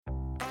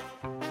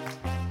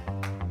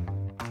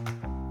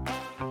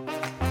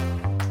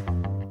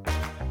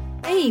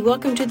Hey,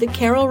 welcome to the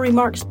Carol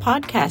Remarks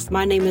podcast.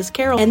 My name is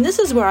Carol, and this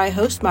is where I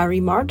host my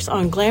remarks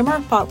on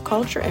glamour, pop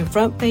culture, and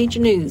front page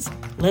news.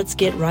 Let's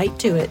get right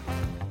to it.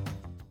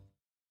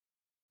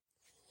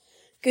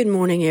 Good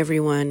morning,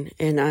 everyone.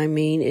 And I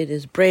mean, it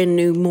is brand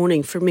new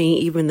morning for me,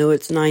 even though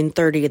it's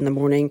 9:30 in the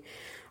morning.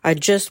 I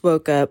just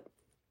woke up,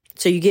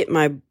 so you get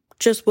my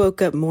just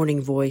woke up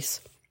morning voice.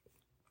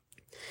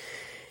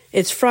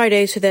 It's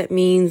Friday, so that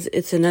means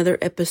it's another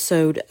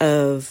episode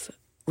of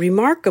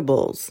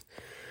Remarkables,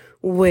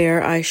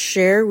 where I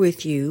share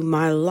with you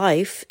my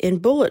life in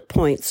bullet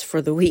points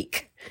for the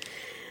week.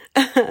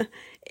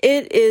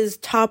 It is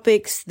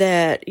topics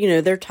that,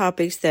 they're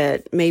topics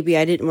that maybe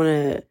I didn't want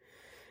to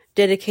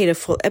dedicate a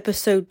full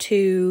episode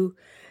to,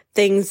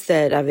 things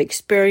that I've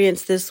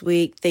experienced this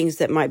week, things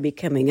that might be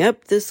coming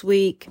up this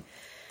week,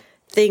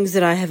 things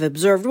that I have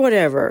observed,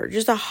 whatever.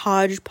 Just a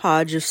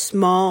hodgepodge of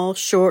small,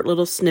 short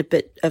little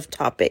snippet of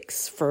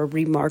topics for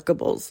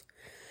Remarkables.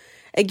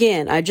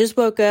 Again, I just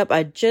woke up.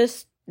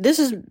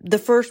 These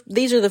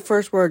are the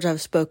first words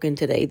I've spoken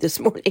today, this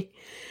morning.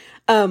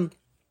 I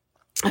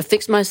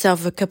fixed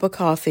myself a cup of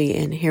coffee,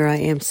 and here I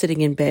am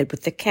sitting in bed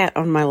with the cat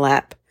on my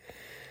lap,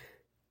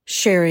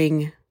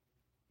 sharing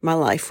my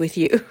life with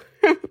you.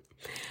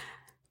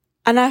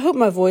 And I hope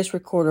my voice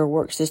recorder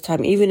works this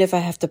time, even if I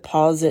have to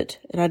pause it,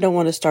 and I don't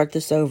want to start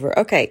this over.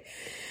 Okay,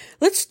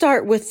 let's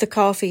start with the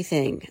coffee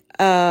thing.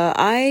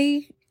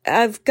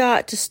 I've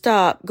got to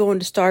stop going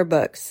to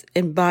Starbucks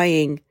and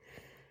buying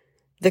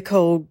the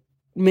cold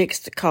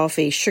mixed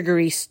coffee,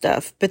 sugary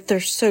stuff, but they're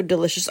so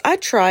delicious. I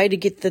try to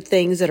get the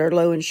things that are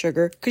low in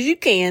sugar, because you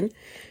can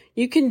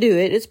do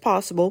it. It's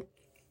possible.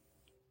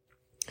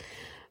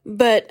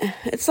 But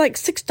it's like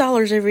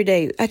 $6 every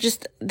day.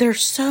 They're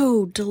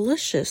so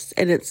delicious,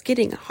 and it's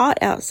getting hot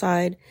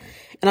outside,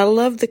 and I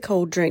love the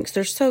cold drinks.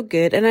 They're so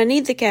good, and I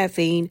need the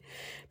caffeine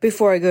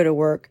before I go to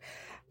work.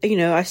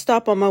 I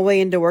stop on my way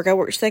into work. I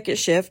work second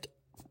shift.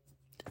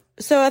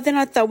 So then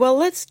I thought, well,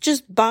 let's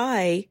just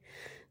buy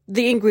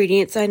the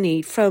ingredients I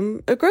need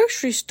from a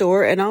grocery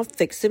store, and I'll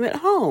fix them at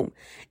home.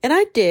 And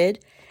I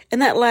did,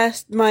 and that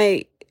lasted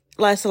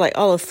like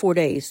all of 4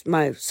 days,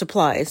 my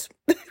supplies,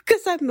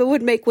 because I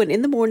would make one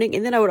in the morning,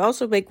 and then I would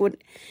also make one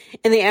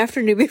in the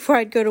afternoon before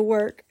I'd go to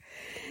work.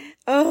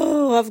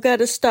 Oh, I've got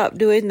to stop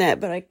doing that,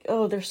 but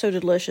they're so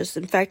delicious.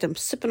 In fact, I'm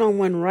sipping on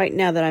one right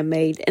now that I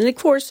made. And of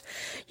course,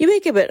 you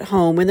make them at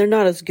home, and they're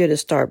not as good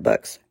as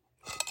Starbucks.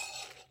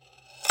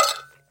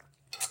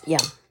 Yeah,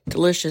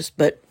 delicious,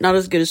 but not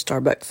as good as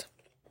Starbucks.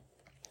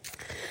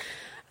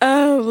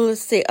 Oh,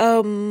 let's see.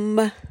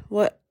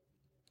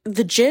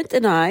 The gent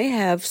and I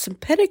have some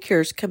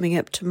pedicures coming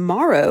up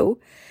tomorrow.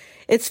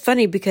 It's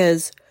funny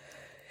because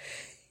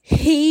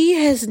he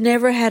has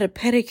never had a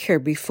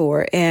pedicure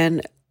before, and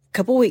a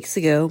couple weeks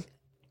ago,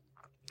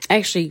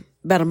 actually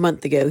about a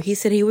month ago, he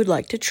said he would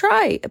like to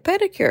try a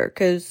pedicure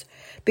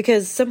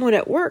because someone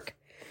at work,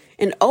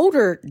 an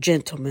older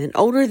gentleman,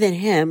 older than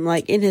him,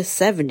 like in his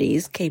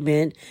 70s, came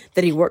in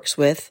that he works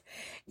with,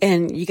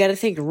 and you got to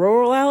think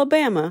rural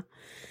Alabama.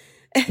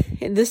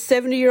 And this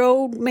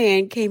 70-year-old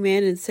man came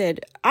in and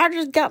said, I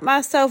just got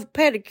myself a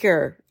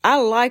pedicure. I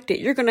liked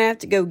it. You're going to have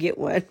to go get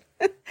one.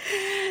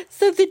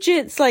 So the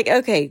gent's like,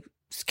 okay,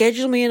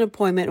 schedule me an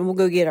appointment and we'll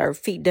go get our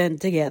feet done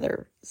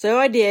together. So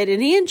I did,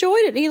 and he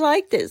enjoyed it. He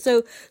liked it.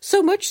 So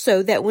much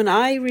so that when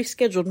I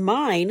rescheduled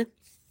mine,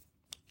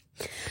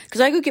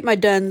 because I go get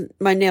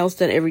my nails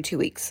done every 2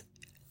 weeks.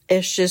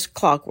 It's just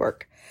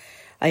clockwork.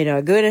 I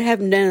go in and have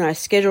them done,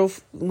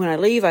 and when I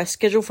leave, I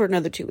schedule for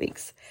another 2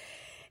 weeks.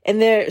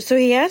 So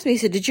he asked me, he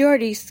said, did you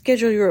already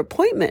schedule your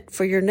appointment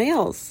for your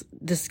nails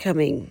this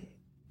coming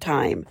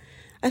time?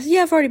 I said,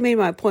 yeah, I've already made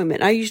my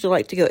appointment. I usually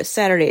like to go at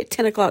Saturday at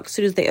 10 o'clock as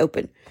soon as they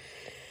open.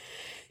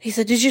 He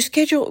said, did you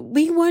schedule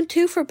me one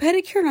too for a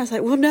pedicure? And I was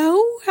like, well,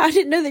 no, I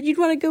didn't know that you'd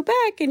want to go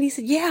back. And he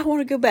said, yeah, I want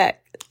to go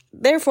back.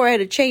 Therefore, I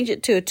had to change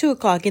it to 2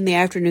 o'clock in the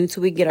afternoon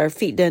so we can get our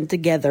feet done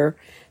together,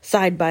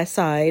 side by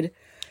side.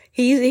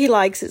 He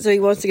likes it, so he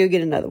wants to go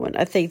get another one.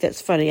 I think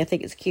that's funny. I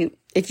think it's cute.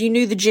 If you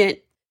knew the gent,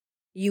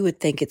 you would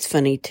think it's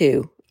funny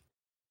too.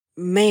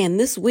 Man,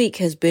 this week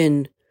has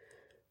been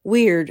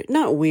weird.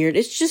 Not weird.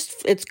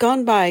 It's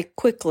gone by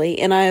quickly,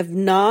 and I have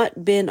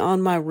not been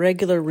on my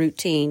regular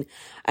routine.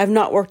 I've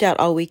not worked out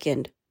all week.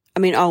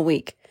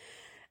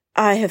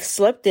 I have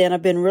slept in.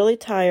 I've been really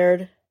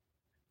tired.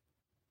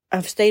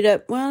 I've stayed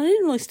up. Well, I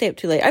didn't really stay up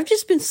too late. I've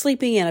just been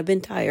sleeping in. I've been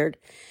tired.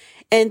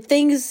 And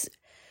things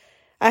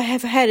I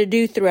have had to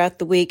do throughout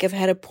the week. I've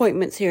had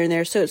appointments here and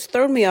there, so it's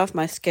thrown me off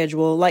my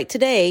schedule. Like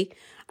today,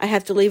 I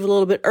have to leave a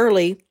little bit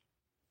early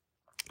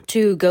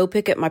to go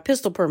pick up my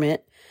pistol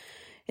permit.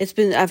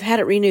 I've had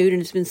it renewed,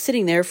 and it's been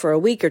sitting there for a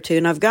week or two,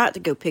 and I've got to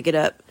go pick it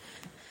up.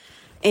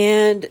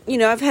 And,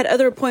 I've had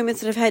other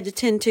appointments that I've had to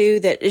tend to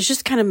that it's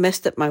just kind of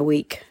messed up my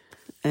week.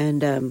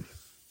 And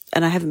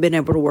I haven't been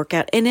able to work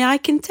out. And I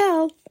can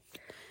tell,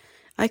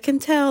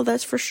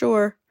 that's for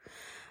sure.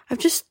 I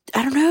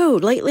don't know.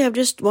 Lately, I've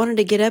just wanted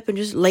to get up and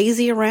just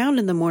lazy around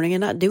in the morning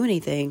and not do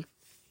anything.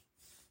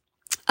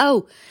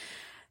 Oh,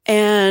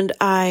 and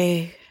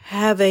I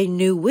have a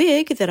new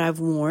wig that I've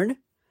worn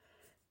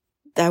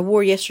that I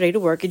wore yesterday to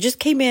work. It just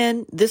came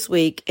in this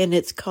week, and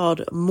it's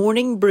called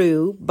Morning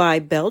Brew by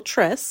Belle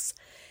Tress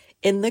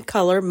in the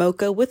color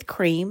Mocha with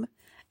Cream.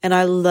 And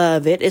I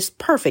love it. It's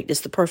perfect. It's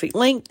the perfect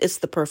length. It's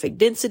the perfect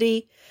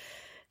density.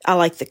 I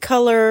like the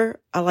color.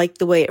 I like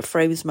the way it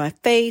frames my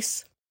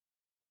face.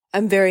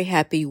 I'm very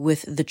happy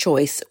with the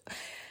choice.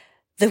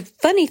 The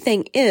funny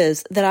thing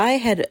is that I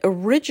had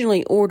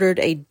originally ordered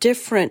a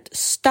different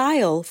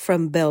style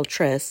from Belle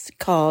Tress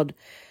called,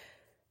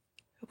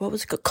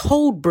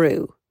 Cold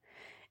Brew.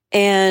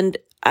 And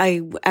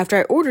after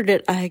I ordered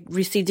it, I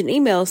received an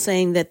email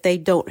saying that they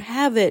don't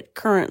have it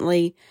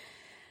currently.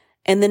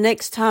 And the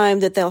next time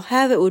that they'll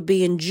have it would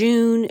be in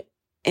June.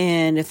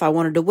 And if I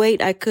wanted to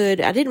wait, I could.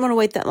 I didn't want to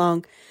wait that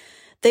long.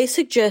 They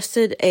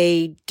suggested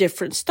a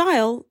different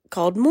style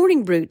called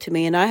Morning Brew to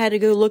me. And I had to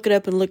go look it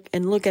up and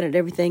look at it,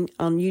 everything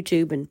on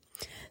YouTube and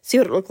see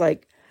what it looked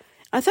like.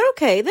 I thought,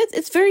 okay,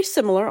 it's very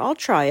similar. I'll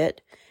try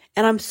it.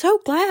 And I'm so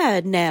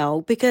glad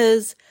now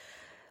because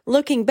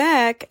looking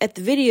back at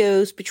the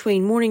videos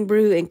between Morning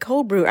Brew and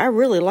Cold Brew, I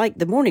really like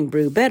the Morning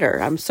Brew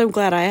better. I'm so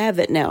glad I have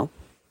it now.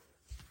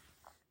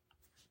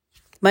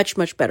 Much,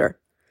 much better.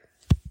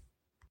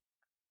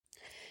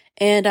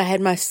 And I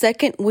had my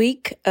second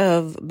week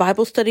of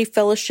Bible study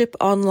fellowship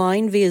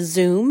online via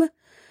Zoom.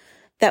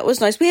 That was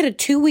nice. We had a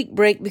 2-week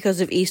break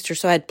because of Easter,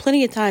 so I had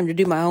plenty of time to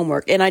do my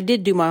homework. And I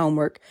did do my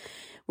homework.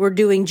 We're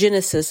doing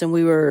Genesis, and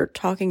we were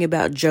talking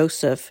about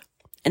Joseph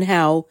and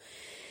how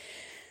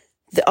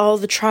all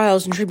the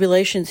trials and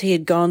tribulations he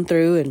had gone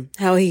through and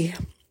how he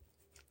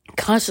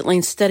constantly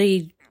and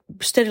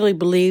steadily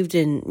believed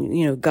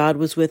in, God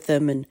was with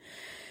them. And,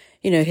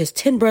 his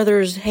 10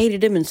 brothers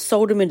hated him and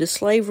sold him into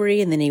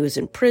slavery. And then he was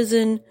in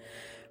prison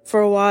for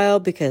a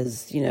while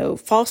because,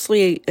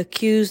 falsely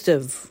accused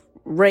of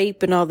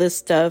rape and all this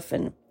stuff.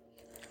 And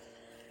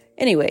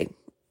anyway,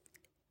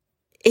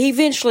 he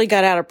eventually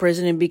got out of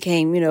prison and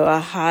became, he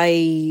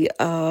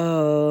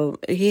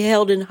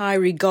held in high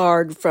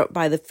regard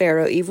by the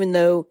Pharaoh, even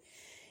though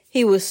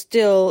he was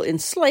still in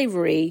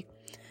slavery.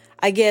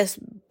 I guess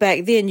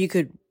back then you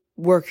could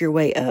work your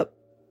way up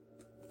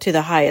to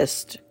the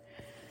highest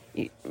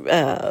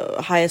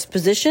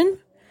position.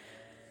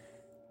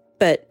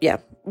 But yeah,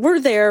 we're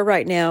there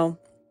right now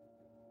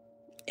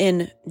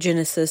in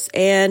Genesis,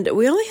 and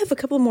we only have a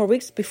couple more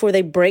weeks before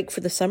they break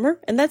for the summer.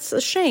 And that's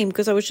a shame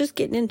because I was just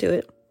getting into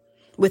it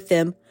with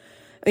them,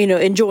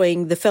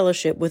 enjoying the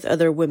fellowship with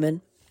other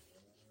women.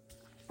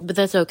 But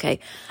that's okay.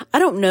 I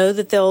don't know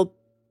that they'll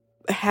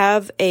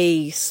have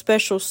a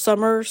special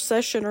summer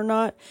session or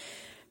not.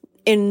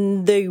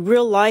 In the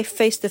real life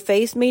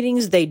face-to-face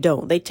meetings, they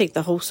don't. They take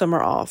the whole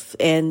summer off.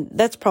 And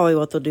that's probably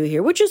what they'll do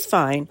here, which is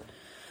fine.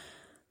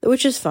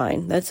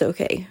 That's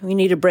okay. We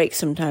need a break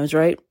sometimes,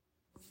 right?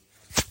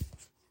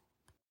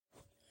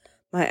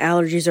 My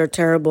allergies are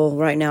terrible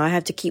right now. I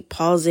have to keep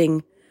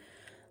pausing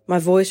my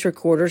voice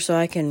recorder so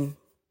I can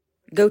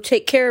go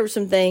take care of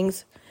some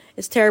things.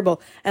 It's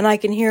terrible. And I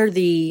can hear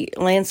the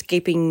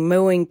landscaping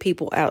mowing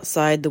people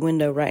outside the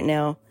window right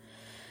now.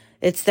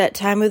 It's that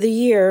time of the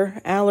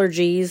year.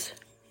 Allergies,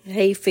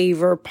 hay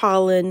fever,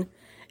 pollen.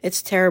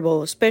 It's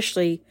terrible,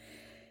 especially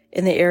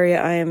in the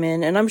area I am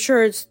in. And I'm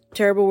sure it's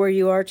terrible where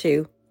you are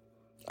too.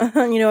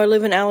 I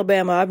live in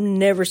Alabama. I've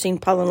never seen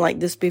pollen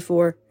like this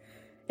before.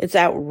 It's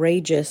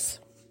outrageous.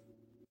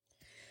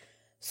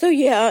 So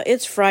yeah,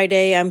 it's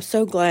Friday. I'm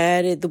so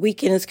glad the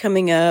weekend is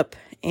coming up,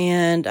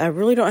 and I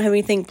really don't have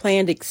anything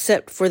planned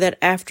except for that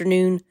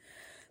afternoon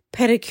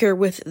pedicure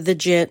with the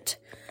gent.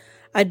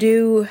 I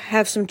do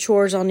have some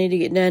chores I'll need to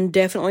get done.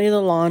 Definitely the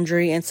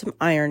laundry and some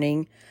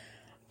ironing.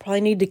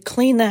 Probably need to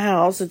clean the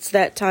house. It's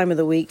that time of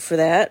the week for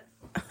that.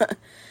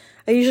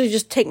 I usually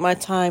just take my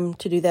time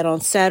to do that on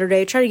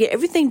Saturday. Try to get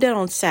everything done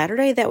on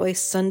Saturday. That way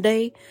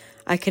Sunday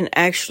I can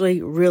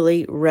actually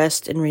really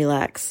rest and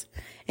relax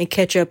and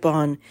catch up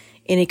on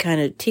any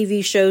kind of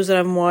TV shows that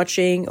I'm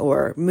watching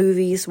or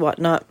movies,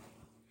 whatnot.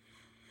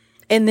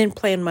 And then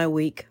plan my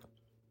week.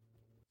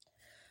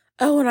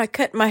 Oh, and I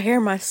cut my hair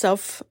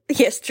myself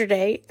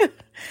yesterday.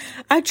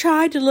 I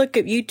tried to look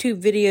up YouTube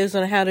videos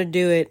on how to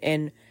do it,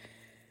 and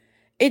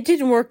it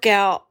didn't work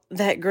out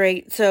that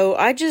great. So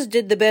I just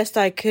did the best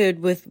I could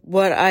with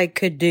what I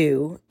could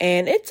do.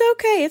 And it's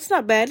okay. It's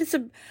not bad.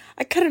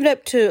 I cut it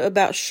up to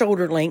about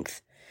shoulder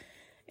length.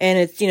 And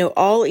it's,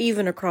 all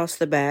even across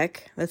the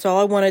back. That's all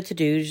I wanted to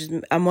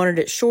do. I wanted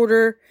it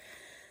shorter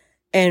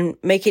and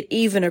make it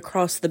even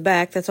across the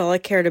back. That's all I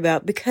cared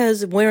about.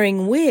 Because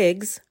wearing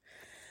wigs,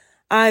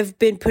 I've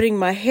been putting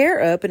my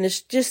hair up and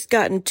it's just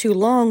gotten too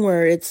long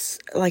where it's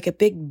like a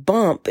big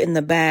bump in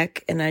the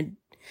back. And I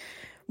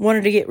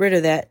wanted to get rid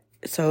of that.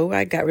 So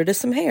I got rid of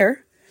some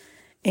hair.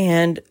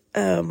 And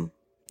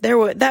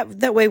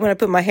that way when I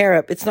put my hair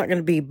up, it's not going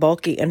to be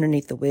bulky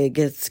underneath the wig.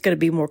 It's going to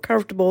be more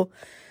comfortable.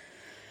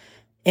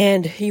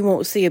 And you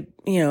won't see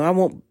I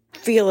won't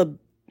feel a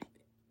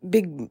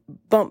big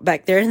bump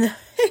back there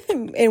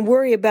and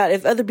worry about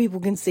if other people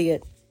can see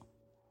it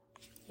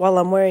while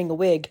I'm wearing a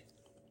wig.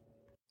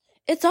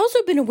 It's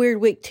also been a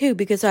weird week too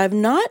because I've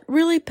not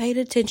really paid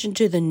attention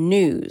to the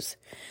news.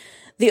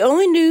 The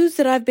only news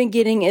that I've been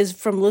getting is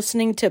from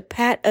listening to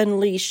Pat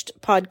Unleashed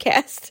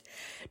podcast.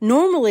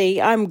 Normally,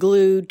 I'm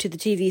glued to the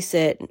TV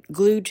set,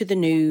 glued to the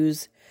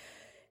news,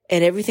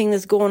 and everything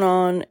that's going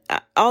on.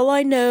 All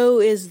I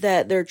know is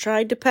that they're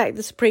trying to pack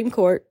the Supreme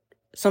Court.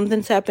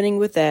 Something's happening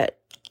with that.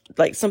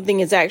 Like, something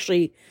is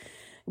actually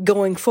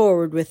going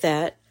forward with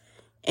that.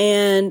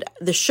 And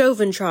the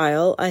Chauvin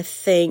trial, I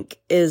think,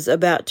 is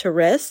about to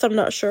rest. I'm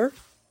not sure.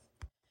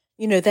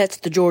 You know, that's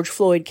the George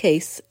Floyd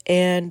case.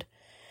 And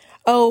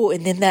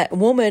then that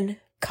woman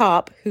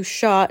cop who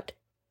shot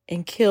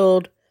and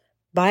killed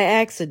by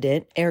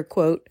accident, air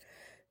quote,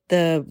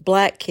 the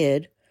black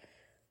kid.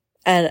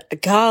 And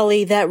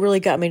golly, that really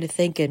got me to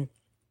thinking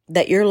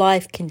that your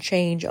life can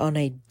change on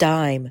a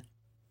dime.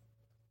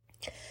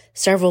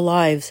 Several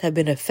lives have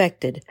been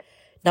affected.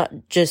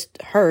 Not just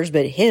hers,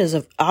 but his,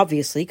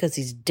 obviously, because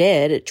he's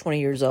dead at 20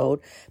 years old.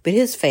 But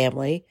his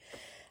family.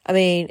 I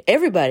mean,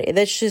 everybody.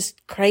 That's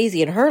just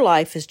crazy. And her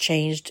life has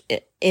changed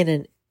in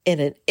an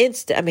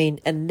instant. I mean,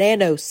 a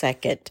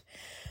nanosecond.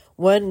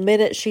 1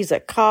 minute she's a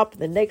cop.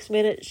 The next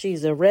minute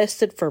she's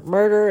arrested for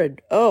murder.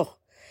 And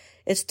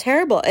it's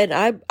terrible. And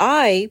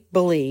I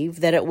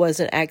believe that it was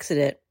an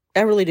accident.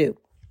 I really do.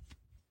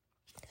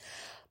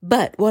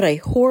 But what a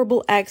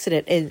horrible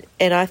accident.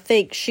 And I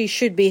think she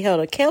should be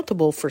held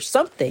accountable for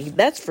something.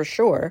 That's for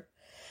sure.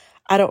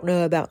 I don't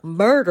know about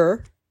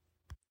murder.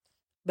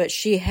 But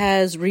she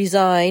has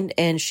resigned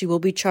and she will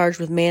be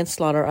charged with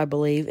manslaughter, I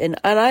believe. And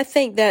I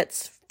think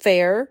that's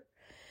fair.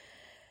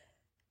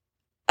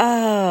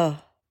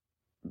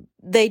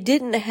 They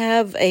didn't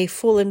have a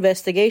full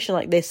investigation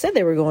like they said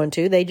they were going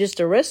to. They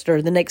just arrested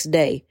her the next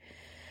day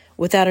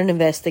without an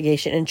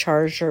investigation and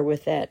charged her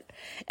with that.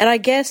 And I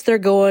guess they're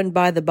going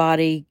by the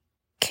body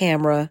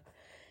camera.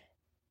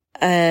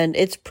 And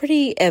it's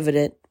pretty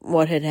evident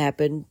what had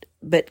happened.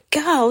 But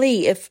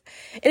golly, and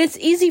it's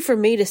easy for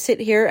me to sit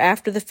here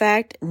after the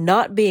fact,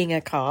 not being a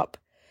cop,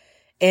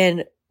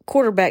 and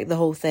quarterback the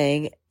whole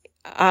thing.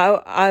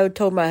 I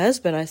told my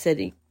husband, I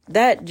said,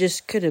 that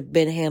just could have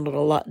been handled a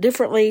lot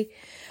differently.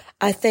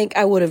 I think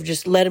I would have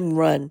just let him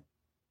run.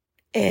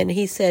 And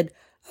he said,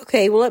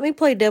 okay, well, let me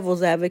play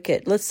devil's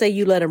advocate. Let's say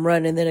you let him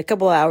run, and then a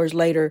couple of hours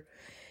later,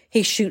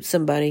 he shoots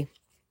somebody.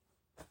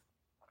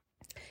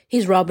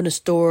 He's robbing a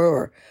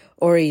store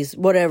or he's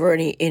whatever,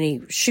 and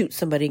he shoots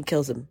somebody and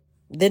kills him.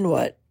 Then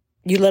what?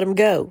 You let him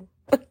go.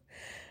 I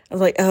was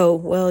like, oh,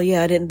 well,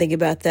 yeah, I didn't think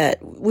about that,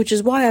 which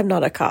is why I'm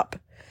not a cop.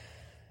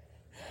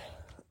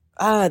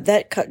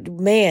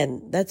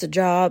 That's a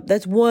job.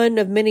 That's one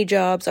of many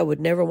jobs I would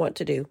never want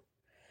to do.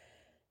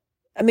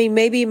 I mean,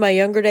 maybe in my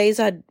younger days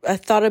I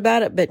thought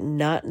about it, but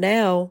not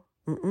now.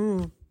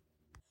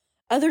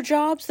 Other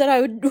jobs that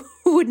I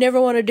would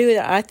never want to do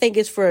that I think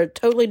is for a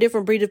totally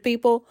different breed of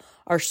people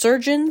are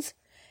surgeons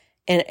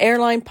and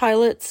airline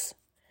pilots.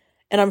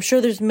 And I'm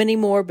sure there's many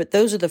more, but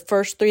those are the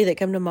first three that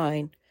come to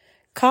mind.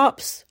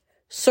 Cops,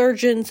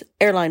 surgeons,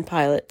 airline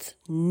pilots.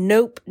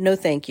 Nope, no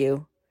thank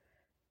you.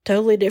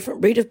 Totally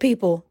different breed of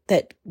people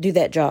that do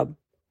that job.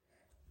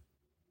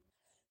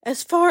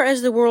 As far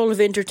as the world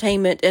of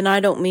entertainment, and I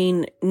don't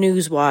mean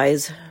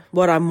news-wise,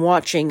 what I'm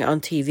watching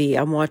on TV,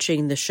 I'm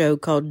watching the show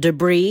called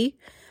Debris.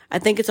 I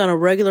think it's on a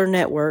regular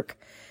network.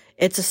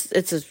 It's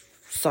a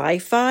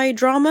sci-fi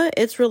drama.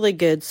 It's really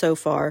good so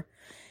far.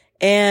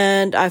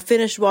 And I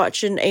finished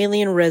watching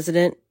Alien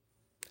Resident.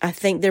 I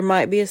think there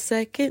might be a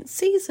second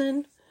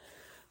season.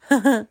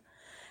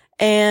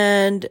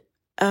 And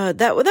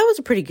that was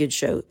a pretty good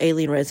show,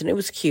 Alien Resident. It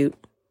was cute.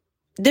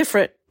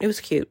 Different. It was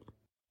cute.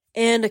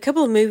 And a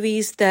couple of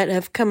movies that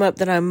have come up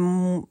that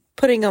I'm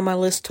putting on my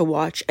list to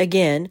watch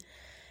again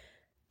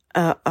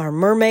are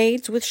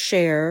Mermaids with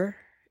Cher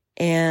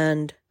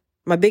and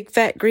My Big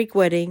Fat Greek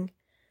Wedding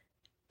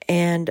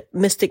and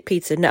Mystic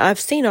Pizza. Now,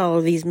 I've seen all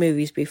of these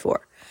movies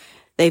before.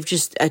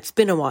 It's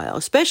been a while,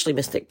 especially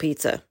Mystic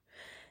Pizza.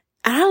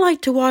 And I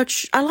like to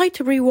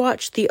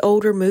rewatch the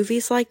older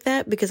movies like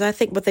that because I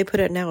think what they put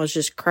out now is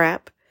just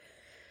crap.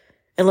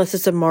 Unless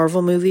it's a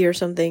Marvel movie or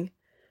something.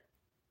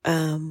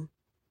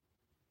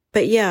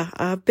 But yeah,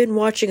 I've been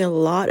watching a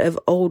lot of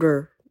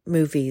older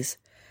movies.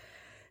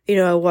 You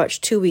know, I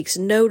watched 2 Weeks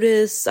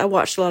Notice. I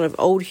watched a lot of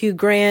old Hugh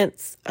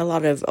Grants, a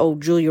lot of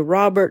old Julia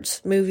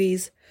Roberts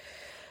movies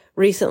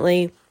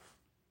recently.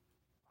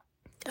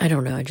 I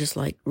don't know. I just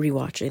like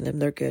rewatching them.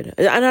 They're good.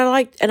 And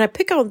I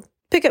pick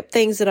up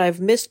things that I've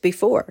missed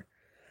before.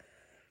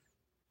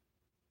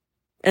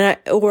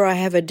 Or I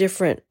have a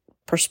different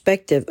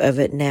perspective of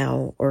it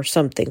now or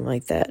something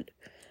like that.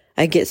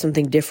 I get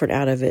something different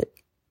out of it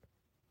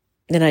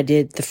than I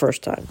did the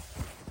first time.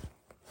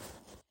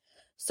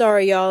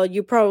 Sorry, y'all.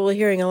 You're probably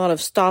hearing a lot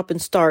of stop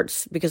and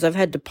starts because I've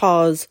had to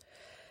pause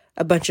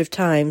a bunch of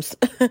times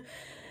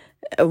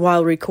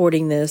while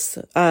recording this.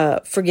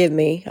 Forgive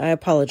me. I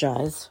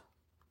apologize.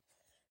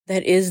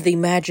 That is the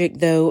magic,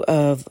 though,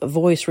 of a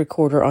voice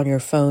recorder on your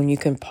phone. You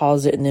can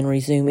pause it and then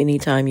resume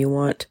anytime you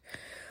want.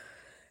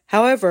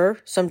 However,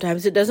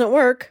 sometimes it doesn't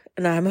work,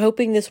 and I'm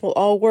hoping this will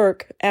all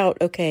work out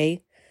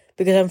okay,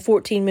 because I'm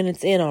 14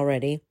 minutes in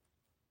already.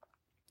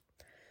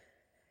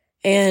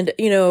 And,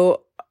 you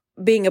know,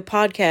 being a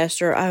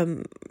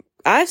podcaster,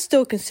 I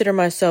still consider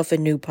myself a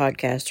new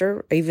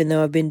podcaster, even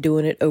though I've been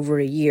doing it over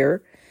a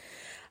year.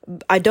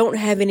 I don't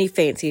have any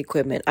fancy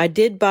equipment. I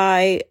did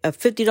buy a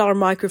 $50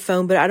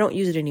 microphone, but I don't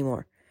use it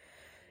anymore.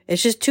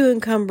 It's just too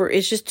encumbered. I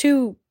just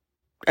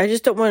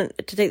don't want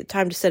to take the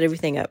time to set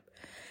everything up.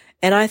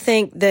 And I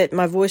think that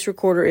my voice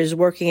recorder is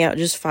working out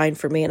just fine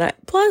for me.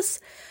 Plus,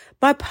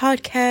 my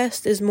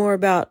podcast is more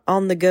about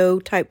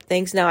on-the-go type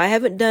things. Now, I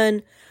haven't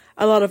done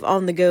a lot of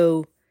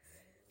on-the-go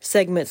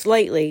segments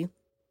lately,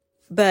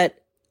 but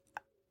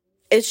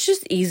it's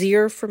just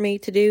easier for me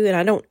to do, and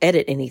I don't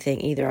edit anything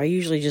either. I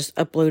usually just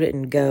upload it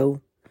and go.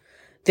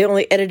 The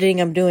only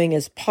editing I'm doing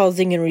is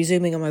pausing and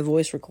resuming on my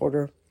voice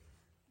recorder.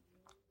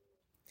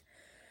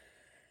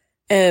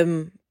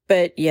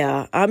 But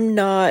yeah, I'm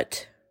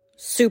not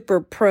super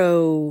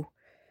pro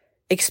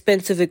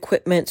expensive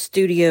equipment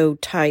studio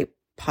type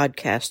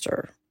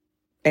podcaster.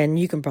 And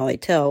you can probably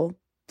tell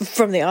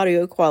from the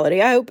audio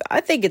quality.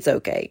 I think it's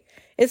okay.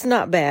 It's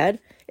not bad.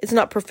 It's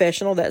not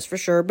professional, that's for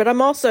sure. But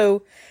I'm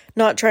also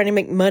not trying to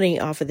make money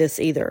off of this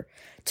either.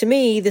 To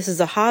me, this is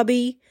a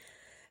hobby.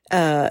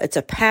 It's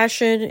a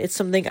passion. It's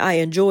something I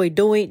enjoy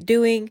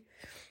doing.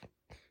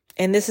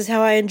 And this is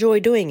how I enjoy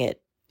doing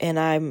it. And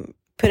I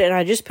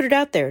just put it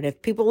out there. And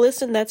if people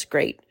listen, that's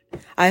great.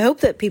 I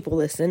hope that people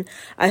listen.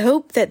 I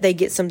hope that they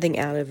get something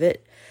out of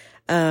it.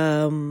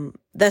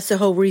 That's the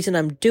whole reason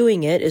I'm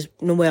doing it is,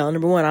 well,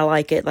 number one, I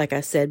like it, like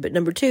I said. But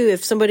number two,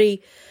 if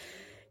somebody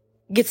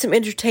gets some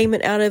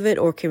entertainment out of it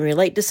or can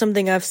relate to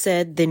something I've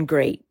said, then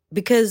great.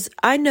 Because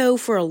I know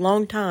for a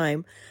long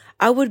time,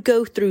 I would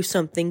go through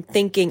something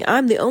thinking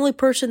I'm the only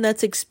person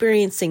that's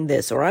experiencing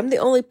this, or I'm the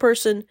only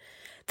person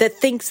that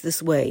thinks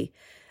this way.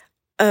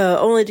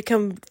 Only to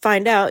come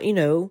find out,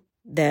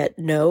 that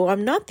no,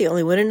 I'm not the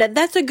only one. And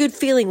that's a good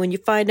feeling when you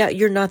find out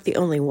you're not the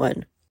only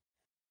one.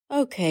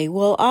 Okay,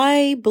 well,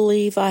 I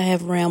believe I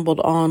have rambled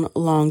on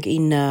long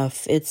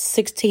enough. It's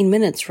 16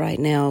 minutes right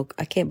now.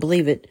 I can't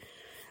believe it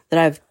that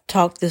I've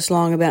talked this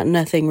long about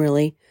nothing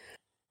really.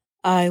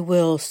 I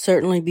will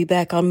certainly be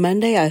back on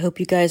Monday. I hope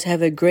you guys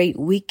have a great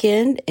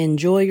weekend.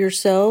 Enjoy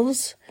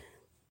yourselves.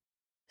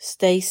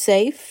 Stay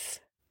safe.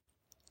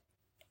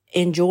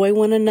 Enjoy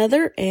one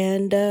another.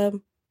 And,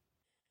 and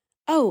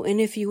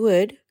if you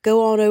would,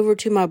 go on over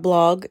to my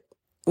blog.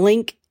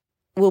 Link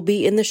will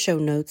be in the show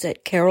notes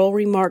at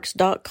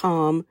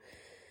carolremarks.com.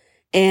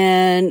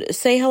 And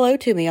say hello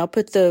to me. I'll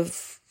put the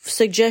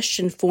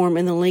suggestion form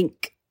in the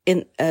link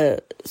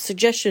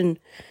suggestion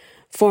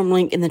form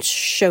link in the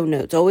show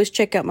notes. Always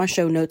check out my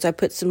show notes. I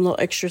put some little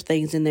extra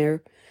things in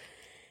there.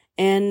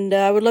 And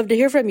I would love to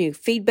hear from you.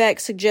 Feedback,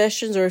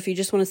 suggestions, or if you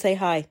just want to say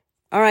hi.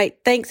 All right.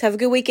 Thanks. Have a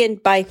good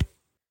weekend. Bye.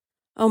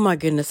 Oh my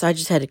goodness. I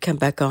just had to come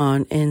back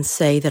on and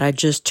say that I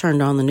just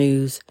turned on the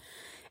news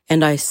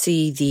and I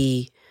see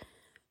the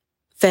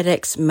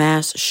FedEx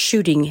mass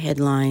shooting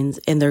headlines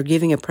and they're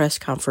giving a press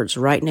conference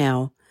right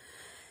now.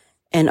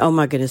 And oh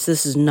my goodness,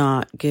 this is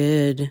not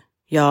good,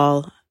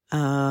 y'all.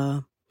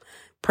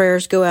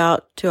 Prayers go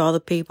out to all the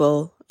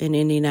people in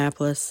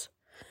Indianapolis.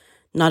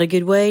 Not a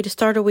good way to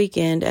start a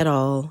weekend at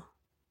all.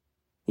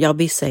 Y'all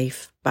be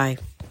safe. Bye.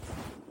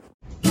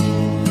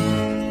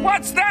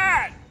 What's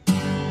that?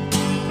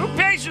 Who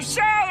pays your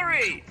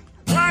salary?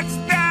 What's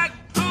that?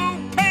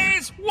 Who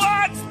pays?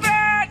 What's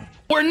that?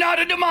 We're not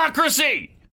a democracy!